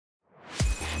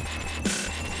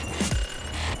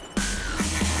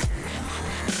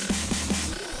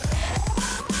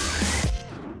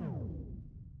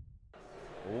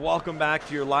welcome back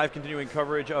to your live continuing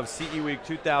coverage of CE Week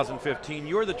 2015.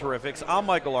 You're the Terrifics. I'm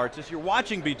Michael Artis. You're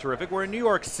watching BeTerrific. We're in New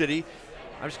York City.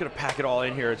 I'm just going to pack it all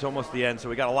in here. It's almost the end, so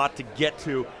we got a lot to get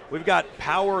to. We've got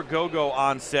Power Go-Go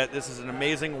on set. This is an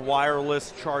amazing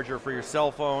wireless charger for your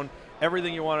cell phone.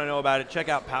 Everything you want to know about it, check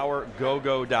out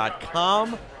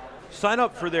powergogo.com. Sign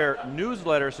up for their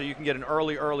newsletter so you can get an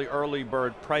early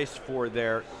bird price for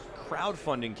their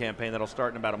crowdfunding campaign that'll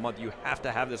start in about a month. You have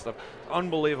to have this stuff. It's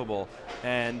unbelievable.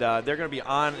 And they're going to be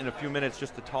on in a few minutes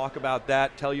just to talk about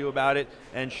that, tell you about it,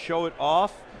 and show it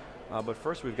off. But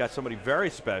first, we've got somebody very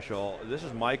special. This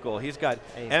is Michael. He's got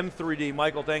M3D.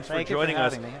 Michael, thanks for joining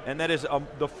us. And that is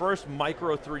the first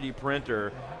micro 3D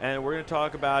printer. And we're going to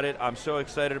talk about it. I'm so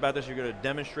excited about this. You're going to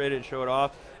demonstrate it and show it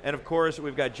off. And of course,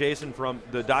 we've got Jason from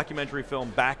the documentary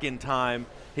film Back in Time.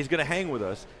 He's going to hang with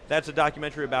us. That's a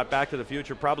documentary about Back to the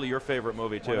Future, probably your favorite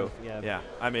movie too. Yeah.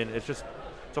 I mean, it's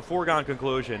a foregone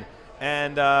conclusion.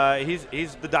 And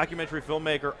he's the documentary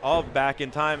filmmaker of Back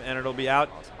in Time, and it'll be out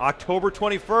October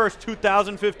 21st,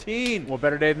 2015. What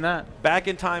better day than that?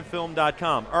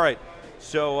 Backintimefilm.com. All right.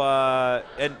 So,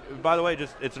 and by the way,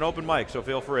 it's an open mic, so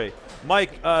feel free.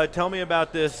 Mike, tell me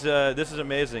about this. This is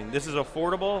amazing. This is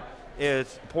affordable.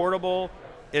 It's portable.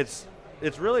 It's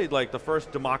really like the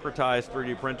first democratized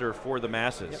 3D printer for the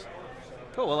masses. Yep.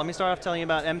 Cool, well let me start off telling you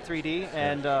about M3D,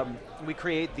 and we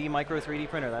create the Micro 3D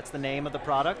printer. That's the name of the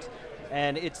product,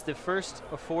 and it's the first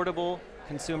affordable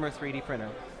consumer 3D printer.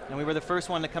 And we were the first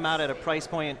one to come out at a price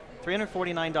point,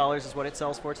 $349 is what it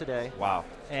sells for today. Wow.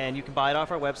 And you can buy it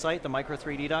off our website,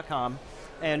 themicro3d.com.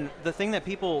 And the thing that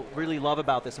people really love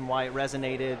about this and why it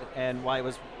resonated and why it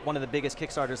was one of the biggest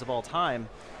Kickstarters of all time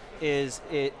is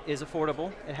it is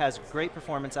affordable, it has great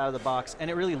performance out of the box,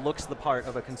 and it really looks the part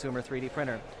of a consumer 3D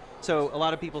printer. So a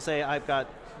lot of people say, I've got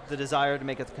the desire to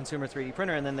make a consumer 3D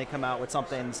printer, and then they come out with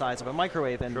something the size of a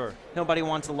microwave, and nobody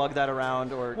wants to lug that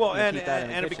around or keep that in the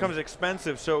kitchen. It becomes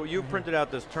expensive. So you printed out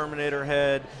this Terminator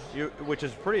head, which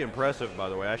is pretty impressive, by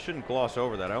the way. I shouldn't gloss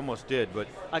over that. I almost did, but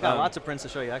I got lots of prints to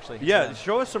show you, actually. Yeah,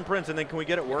 show us some prints, and then can we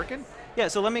get it working? Yeah,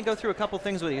 so let me go through a couple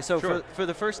things with you. So for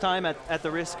the first time, at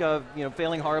the risk of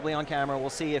failing horribly on camera, we'll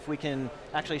see if we can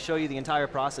actually show you the entire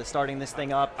process, starting this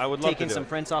thing up, taking some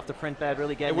prints off the print bed,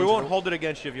 really getting We won't hold it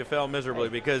against you if you fail miserably,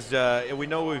 because we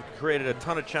know we've created a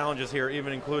ton of challenges here,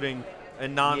 even including a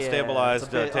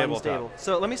non-stabilized tabletop.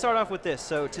 So let me start off with this.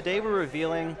 So today we're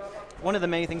revealing one of the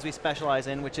many things we specialize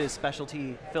in, which is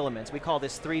specialty filaments. We call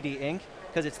this 3D ink,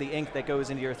 because it's the ink that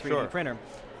goes into your 3D printer.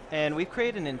 And we've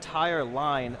created an entire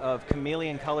line of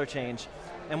chameleon color change.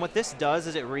 And what this does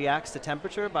is it reacts to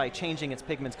temperature by changing its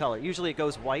pigment's color. Usually it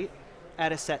goes white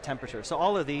at a set temperature. So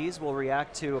all of these will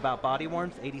react to about body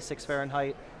warmth, 86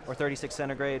 Fahrenheit or 36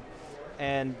 centigrade,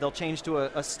 and they'll change to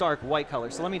a stark white color.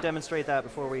 So let me demonstrate that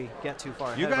before we get too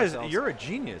far ahead of ourselves. You're a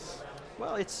genius.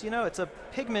 Well, it's it's a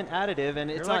pigment additive, and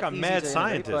it's like not a mad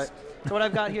scientist. So what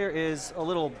I've got here is a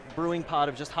little brewing pot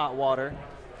of just hot water,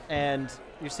 and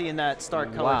you're seeing that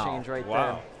stark color change right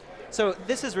there. So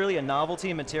this is really a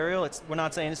novelty material. We're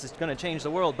not saying this is going to change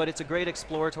the world, but it's a great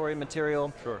exploratory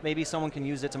material. Maybe someone can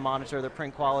use it to monitor their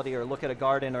print quality or look at a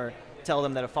garden or tell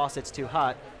them that a faucet's too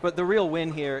hot. But the real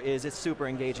win here is it's super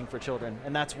engaging for children,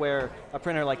 and that's where a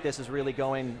printer like this is really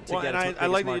going to get its I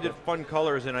like that you did fun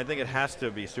colors, and I think it has to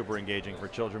be super engaging for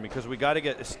children, because we got to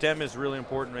get, STEM is really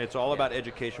important. It's all about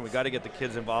education. We got to get the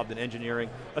kids involved in engineering,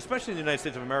 especially in the United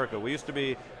States of America. We used to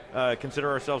be,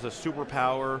 consider ourselves a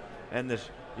superpower and this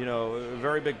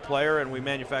very big player, and we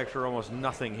manufacture almost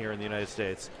nothing here in the United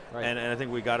States. And I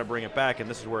think we got to bring it back, and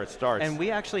this is where it starts. And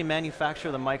we actually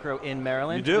manufacture the Micro in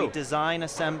Maryland. You do? We design,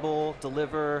 assemble,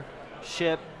 deliver,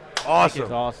 ship. Awesome.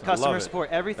 Customer support.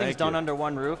 Everything's done under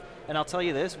one roof. And I'll tell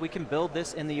you this, we can build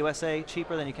this in the USA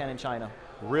cheaper than you can in China.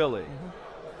 Really?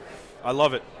 I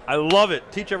love it. I love it.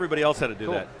 Teach everybody else how to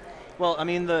do that. Well, I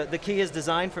mean, the key is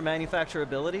design for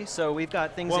manufacturability, so we've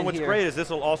got things in here. Well, what's great is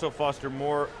this will also foster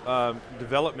more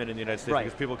development in the United States,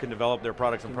 because people can develop their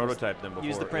products and prototype them before.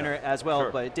 Use the printer as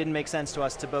well, but it didn't make sense to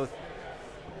us to both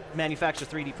manufacture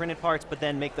 3D printed parts, but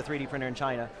then make the 3D printer in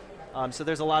China. So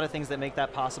there's a lot of things that make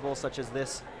that possible, such as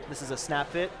this. This is a snap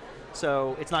fit,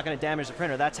 so it's not going to damage the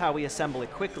printer. That's how we assemble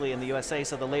it quickly in the USA,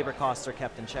 so the labor costs are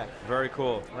kept in check. Very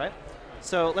cool. Right?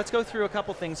 So let's go through a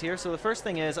couple things here. So the first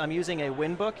thing is I'm using a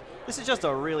Winbook. This is just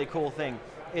a really cool thing.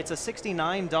 It's a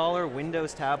 $69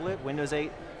 Windows tablet, Windows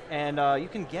 8, And you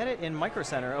can get it in Micro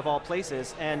Center of all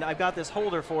places. And I've got this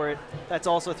holder for it that's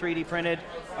also 3D printed.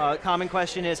 Common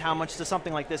question is, how much does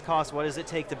something like this cost? What does it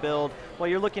take to build? Well,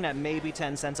 you're looking at maybe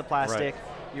 10 cents of plastic. Right.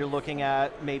 You're looking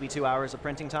at maybe 2 hours of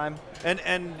printing time.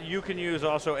 And you can use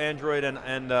also Android and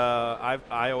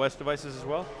iOS devices as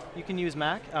well? You can use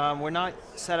Mac. We're not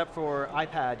set up for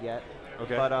iPad yet,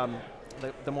 okay.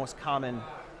 But the most common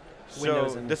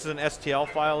Windows. So this is an STL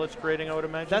file it's creating, I would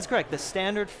imagine? That's correct. The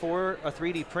standard for a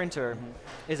 3D printer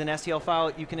is an STL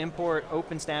file. You can import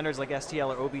open standards like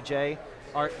STL or OBJ.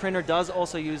 Our printer does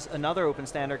also use another open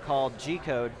standard called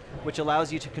G-code, which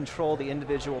allows you to control the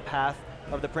individual path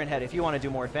of the print head. If you want to do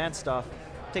more advanced stuff,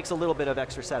 it takes a little bit of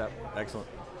extra setup. Excellent.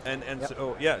 And yep.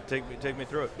 So, yeah, take me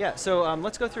through it. Yeah, so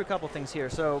let's go through a couple things here.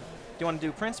 So do you want to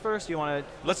do prints first? Do you want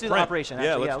to, let's do print. The operation.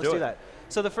 Actually. Yeah, let's do that.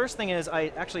 So the first thing is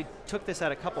I actually took this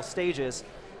at a couple stages.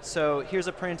 So here's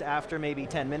a print after maybe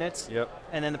 10 minutes. Yep.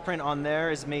 And then the print on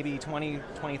there is maybe 20,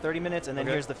 30 minutes. And then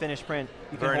here's the finished print.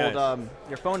 You can hold nice.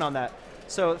 Your phone on that.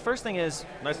 So the first thing is...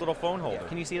 Nice little phone holder. Yeah,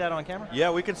 can you see that on camera?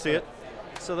 Yeah, we can see it.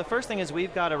 So the first thing is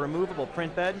we've got a removable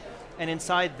print bed. And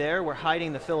inside there, we're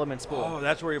hiding the filament spool. Oh,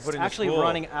 that's where you're putting the spool. It's actually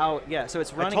running out, yeah, so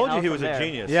it's running out. I told you he was there. a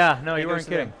genius. Yeah, no, you weren't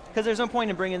kidding. Because there's no point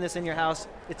in bringing this in your house.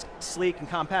 It's sleek and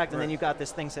compact, and then you've got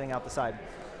this thing sitting out the side.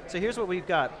 So here's what we've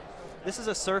got. This is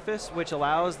a surface which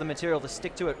allows the material to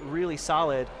stick to it really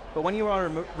solid, but when you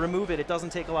want to remove it, it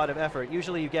doesn't take a lot of effort.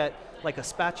 Usually you get like a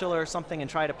spatula or something and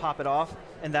try to pop it off,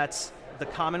 and that's the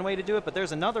common way to do it, but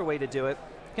there's another way to do it.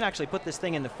 You can actually put this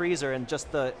thing in the freezer, and just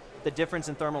the difference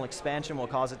in thermal expansion will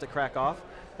cause it to crack off.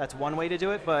 That's one way to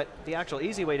do it, but the actual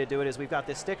easy way to do it is we've got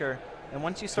this sticker, and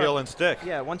once you start... Peel and stick.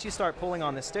 Yeah, once you start pulling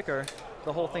on this sticker,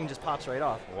 the whole thing just pops right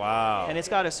off. Wow. And it's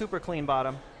got a super clean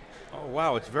bottom. Oh,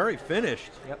 wow, it's very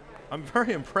finished. Yep. I'm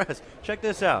very impressed. Check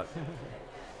this out.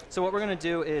 So what we're going to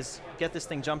do is get this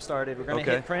thing jump-started. We're going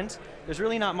to hit print. There's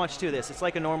really not much to this. It's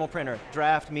like a normal printer.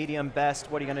 Draft, medium, best.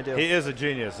 What are you going to do? He is a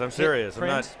genius. I'm serious.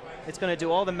 Print. I'm not... It's going to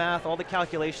do all the math, all the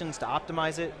calculations to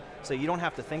optimize it, so you don't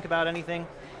have to think about anything.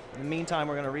 In the meantime,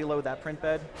 we're going to reload that print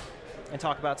bed and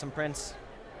talk about some prints.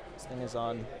 This thing is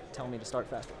on telling me to start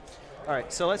faster. All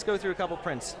right, so let's go through a couple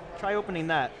prints. Try opening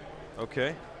that.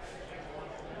 Okay.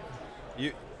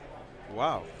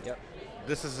 Wow. Yep.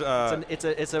 This is...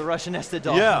 it's a Russian nested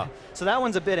doll. Yeah. So that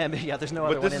one's a bit ambitious. Yeah, there's no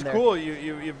other one in there. But this is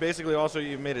cool. You basically also,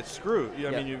 you've made it screw.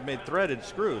 I mean, you've made threaded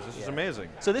screws. This is amazing.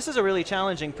 So this is a really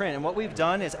challenging print, and what we've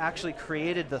done is actually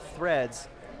created the threads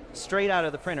straight out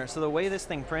of the printer. So the way this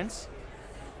thing prints,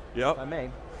 if I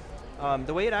may,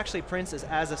 the way it actually prints is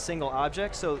as a single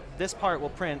object. So this part will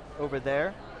print over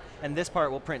there, and this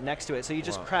part will print next to it. So you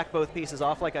just crack both pieces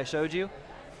off like I showed you,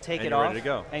 take it off, ready to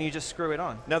go. and you just screw it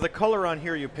on. Now the color on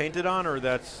here, you painted on, or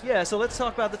that's... Yeah, so let's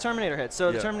talk about the Terminator head.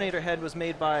 So the Terminator head was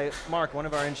made by Mark, one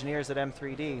of our engineers at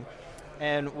M3D.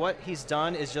 And what he's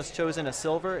done is just chosen a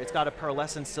silver. It's got a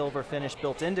pearlescent silver finish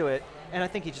built into it. And I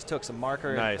think he just took some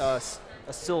marker,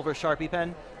 a silver Sharpie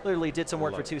pen, literally did some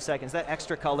work for 2 seconds. That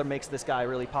extra color makes this guy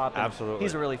really pop.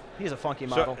 Absolutely. He's a funky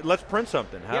model. So let's print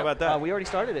something. How about that? We already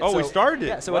started it. Oh, we started it.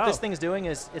 Yeah, so what this thing's doing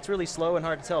is, it's really slow and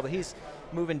hard to tell, but he's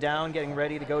moving down, getting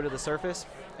ready to go to the surface,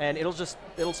 and it'll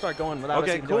start going without us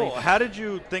even doing anything. How did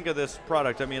you think of this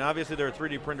product? I mean, obviously there are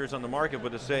 3D printers on the market,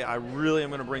 but to say, I really am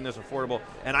going to bring this affordable,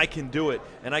 and I can do it,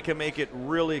 and I can make it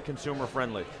really consumer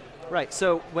friendly. Right,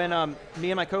 so when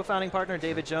me and my co-founding partner,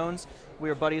 David Jones, we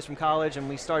were buddies from college, and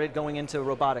we started going into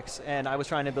robotics, and I was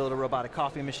trying to build a robotic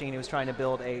coffee machine. He was trying to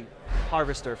build a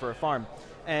harvester for a farm.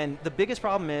 And the biggest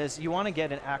problem is you want to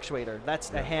get an actuator.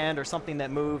 That's a hand or something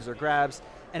that moves or grabs.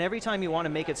 And every time you want to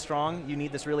make it strong, you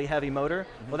need this really heavy motor.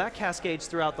 Well, that cascades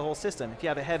throughout the whole system. If you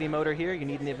have a heavy motor here, you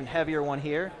need an even heavier one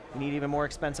here. You need even more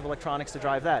expensive electronics to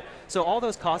drive that. So all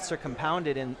those costs are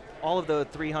compounded in all of the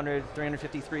 300,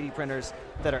 350 3D printers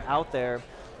that are out there.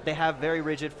 They have very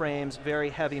rigid frames, very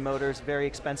heavy motors, very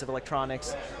expensive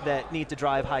electronics that need to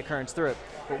drive high currents through it.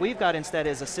 What we've got instead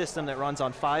is a system that runs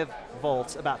on 5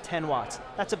 volts, about 10 watts.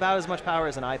 That's about as much power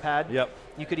as an iPad. Yep.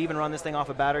 You could even run this thing off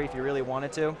a battery if you really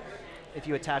wanted to, if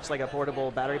you attach like a portable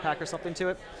battery pack or something to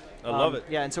it. I love it.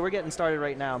 Yeah, and so we're getting started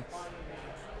right now.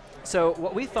 So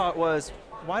what we thought was,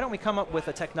 why don't we come up with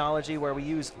a technology where we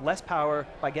use less power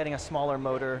by getting a smaller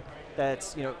motor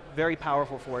that's very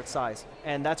powerful for its size.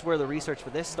 And that's where the research for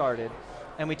this started.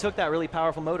 And we took that really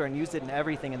powerful motor and used it in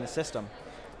everything in the system.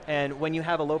 And when you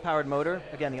have a low-powered motor,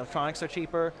 again, the electronics are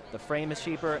cheaper, the frame is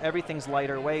cheaper, everything's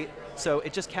lighter weight, so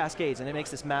it just cascades, and it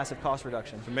makes this massive cost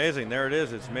reduction. It's amazing. There it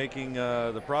is. It's making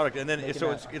the product, and then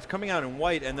it's coming out in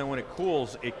white, and then when it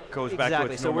cools, it goes back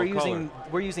to its normal color.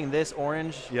 We're using this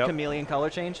orange chameleon color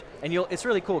change, and it's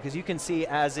really cool because you can see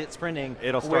as it's printing.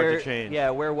 It'll start to change.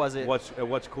 Yeah, where was it?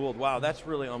 What's cooled? Wow, that's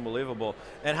really unbelievable.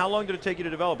 And how long did it take you to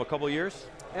develop? A couple of years?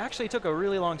 It actually took a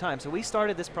really long time. So we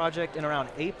started this project in around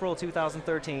April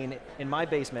 2013 in my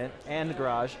basement and the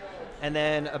garage. And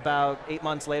then about 8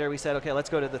 months later, we said, okay, let's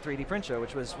go to the 3D print show,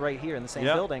 which was right here in the same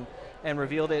building, and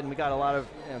revealed it, and we got a lot of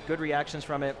good reactions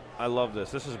from it. I love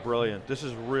this. This is brilliant. This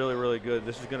is really, really good.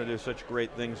 This is going to do such great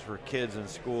things for kids and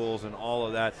schools and all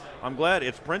of that. I'm glad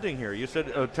it's printing here. You said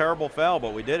a terrible fail,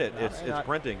 but we did it. It's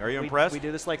printing. Are you impressed? We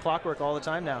do this like clockwork all the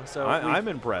time now. So I'm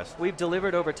impressed. We've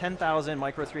delivered over 10,000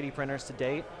 micro 3D printers to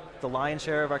date, the lion's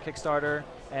share of our Kickstarter,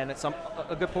 and it's a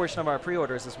good portion of our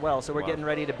pre-orders as well. So we're getting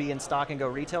ready to be in stock and go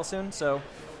retail soon. So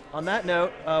on that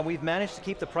note, we've managed to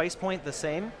keep the price point the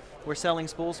same. We're selling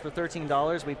spools for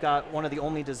 $13. We've got one of the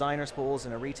only designer spools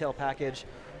in a retail package,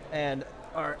 and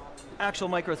our actual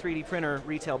micro 3D printer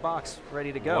retail box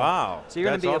ready to go. Wow. So you're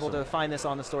going to be able to find this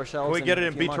on the store shelves. Can we get it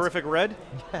in BeTerrific Red?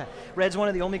 Yeah. Red's one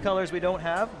of the only colors we don't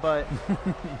have, but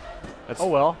oh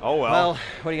well. Well,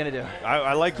 what are you going to do?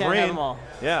 I like green. Can't have them all.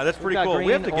 Yeah, that's pretty cool. Green,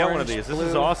 we have to get orange, one of these. blue. This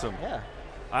is awesome. Yeah.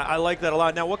 I like that a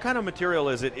lot. Now, what kind of material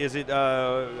is it? Is it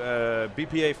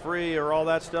BPA free or all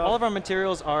that stuff? All of our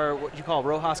materials are what you call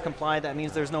RoHS compliant. That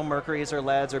means there's no mercuries or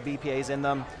leads or BPAs in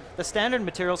them. The standard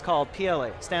material is called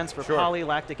PLA, stands for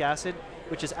polylactic acid,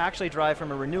 which is actually derived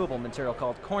from a renewable material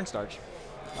called cornstarch,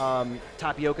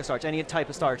 tapioca starch, any type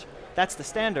of starch. That's the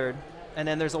standard, and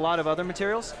then there's a lot of other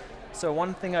materials. So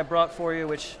one thing I brought for you,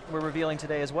 which we're revealing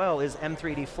today as well, is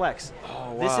M3D Flex.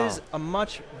 Oh, wow. This is a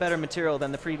much better material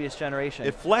than the previous generation.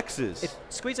 It flexes.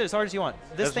 Squeeze it as hard as you want.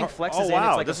 This thing flexes in. Wow.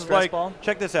 It's like this a is stress ball.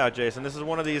 Check this out, Jason. This is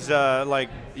one of these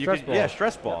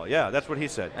stress ball. Yeah, that's what he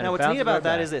said. And what's neat about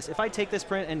that is this. If I take this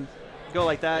print and go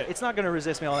like that, it's not going to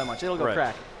resist me all that much. It'll go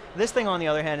crack. This thing, on the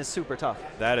other hand, is super tough.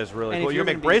 That is really cool. You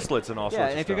make bracelets and all sorts of stuff.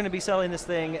 Yeah, and if you're going to be selling this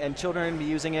thing and children are going to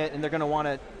be using it and they're going to want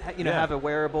to have a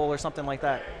wearable or something like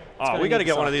that. Oh, we got to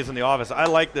get one of these in the office. I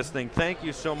like this thing. Thank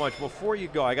you so much. Before you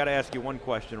go, I got to ask you one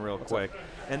question real quick.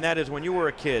 And that is, when you were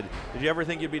a kid, did you ever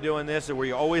think you'd be doing this, or were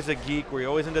you always a geek? Were you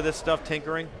always into this stuff,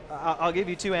 tinkering? I'll give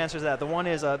you two answers to that. The one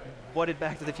is, what did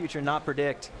Back to the Future not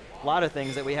predict? A lot of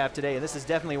things that we have today, and this is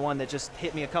definitely one that just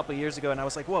hit me a couple years ago, and I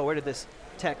was like, whoa, where did this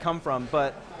tech come from?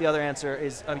 But the other answer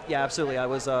is, yeah, absolutely. I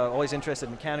was always interested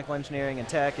in mechanical engineering and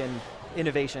tech and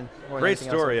innovation. Great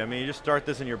story. I mean, you just start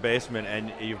this in your basement,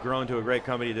 and you've grown to a great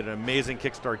company. You did an amazing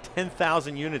Kickstarter.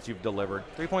 10,000 units you've delivered.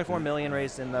 3.4 million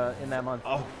raised in that month.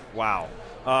 Oh, wow.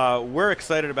 We're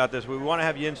excited about this. We want to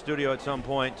have you in studio at some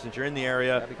point since you're in the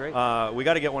area. That'd be great. We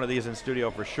got to get one of these in studio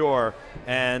for sure.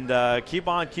 And keep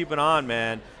on keeping on,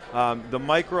 man. The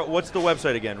Micro, what's the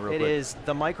website again, real quick? It is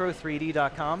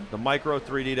themicro3d.com.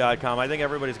 Themicro3d.com. I think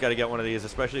everybody's got to get one of these,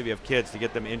 especially if you have kids, to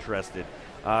get them interested.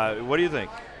 What do you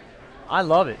think? I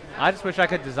love it. I just wish I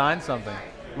could design something.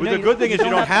 The good thing is you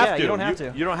don't have to. You don't have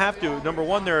to. You don't have to. Number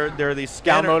one, there are these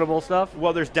scanners. Downloadable stuff?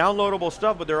 Well, there's downloadable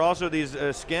stuff, but there are also these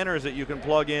scanners that you can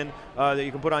plug in, that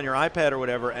you can put on your iPad or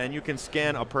whatever, and you can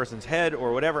scan a person's head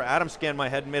or whatever. Adam scanned my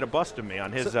head and made a bust of me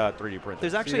on his 3D printer.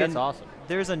 There's actually that's awesome.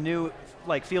 There's a new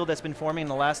field that's been forming in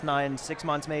the last 6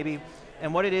 months maybe.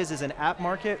 And what it is an app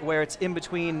market where it's in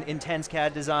between intense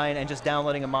CAD design and just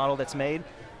downloading a model that's made.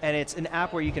 And it's an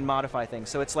app where you can modify things.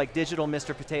 So it's like digital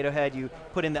Mr. Potato Head. You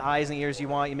put in the eyes and ears you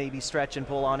want, you maybe stretch and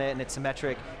pull on it, and it's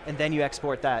symmetric, and then you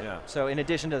export that. Yeah. So in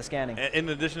addition to the scanning. In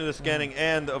addition to the scanning,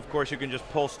 and of course you can just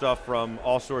pull stuff from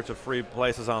all sorts of free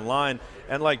places online.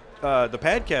 And like the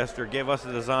Padcaster gave us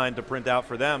a design to print out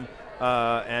for them,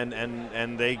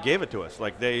 and they gave it to us.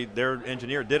 Like their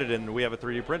engineer did it, and we have a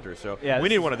 3D printer. So we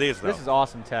need one of these, though. This is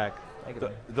awesome tech.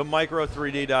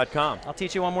 Themicro3d.com. I'll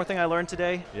teach you one more thing I learned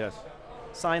today. Yes.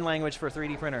 Sign language for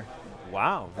 3D printer.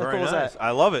 Wow, How very cool is nice. that?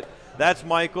 I love it. That's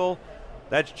Michael.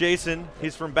 That's Jason.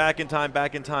 He's from Back in Time,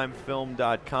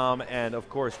 backintimefilm.com. And of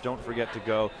course, don't forget to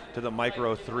go to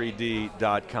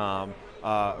themicro3d.com.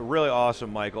 Really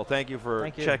awesome, Michael. Thank you for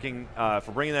checking,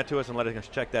 for bringing that to us and letting us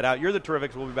check that out. You're the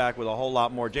Terrifics. We'll be back with a whole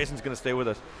lot more. Jason's going to stay with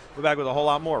us. We'll be back with a whole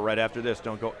lot more right after this.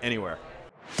 Don't go anywhere.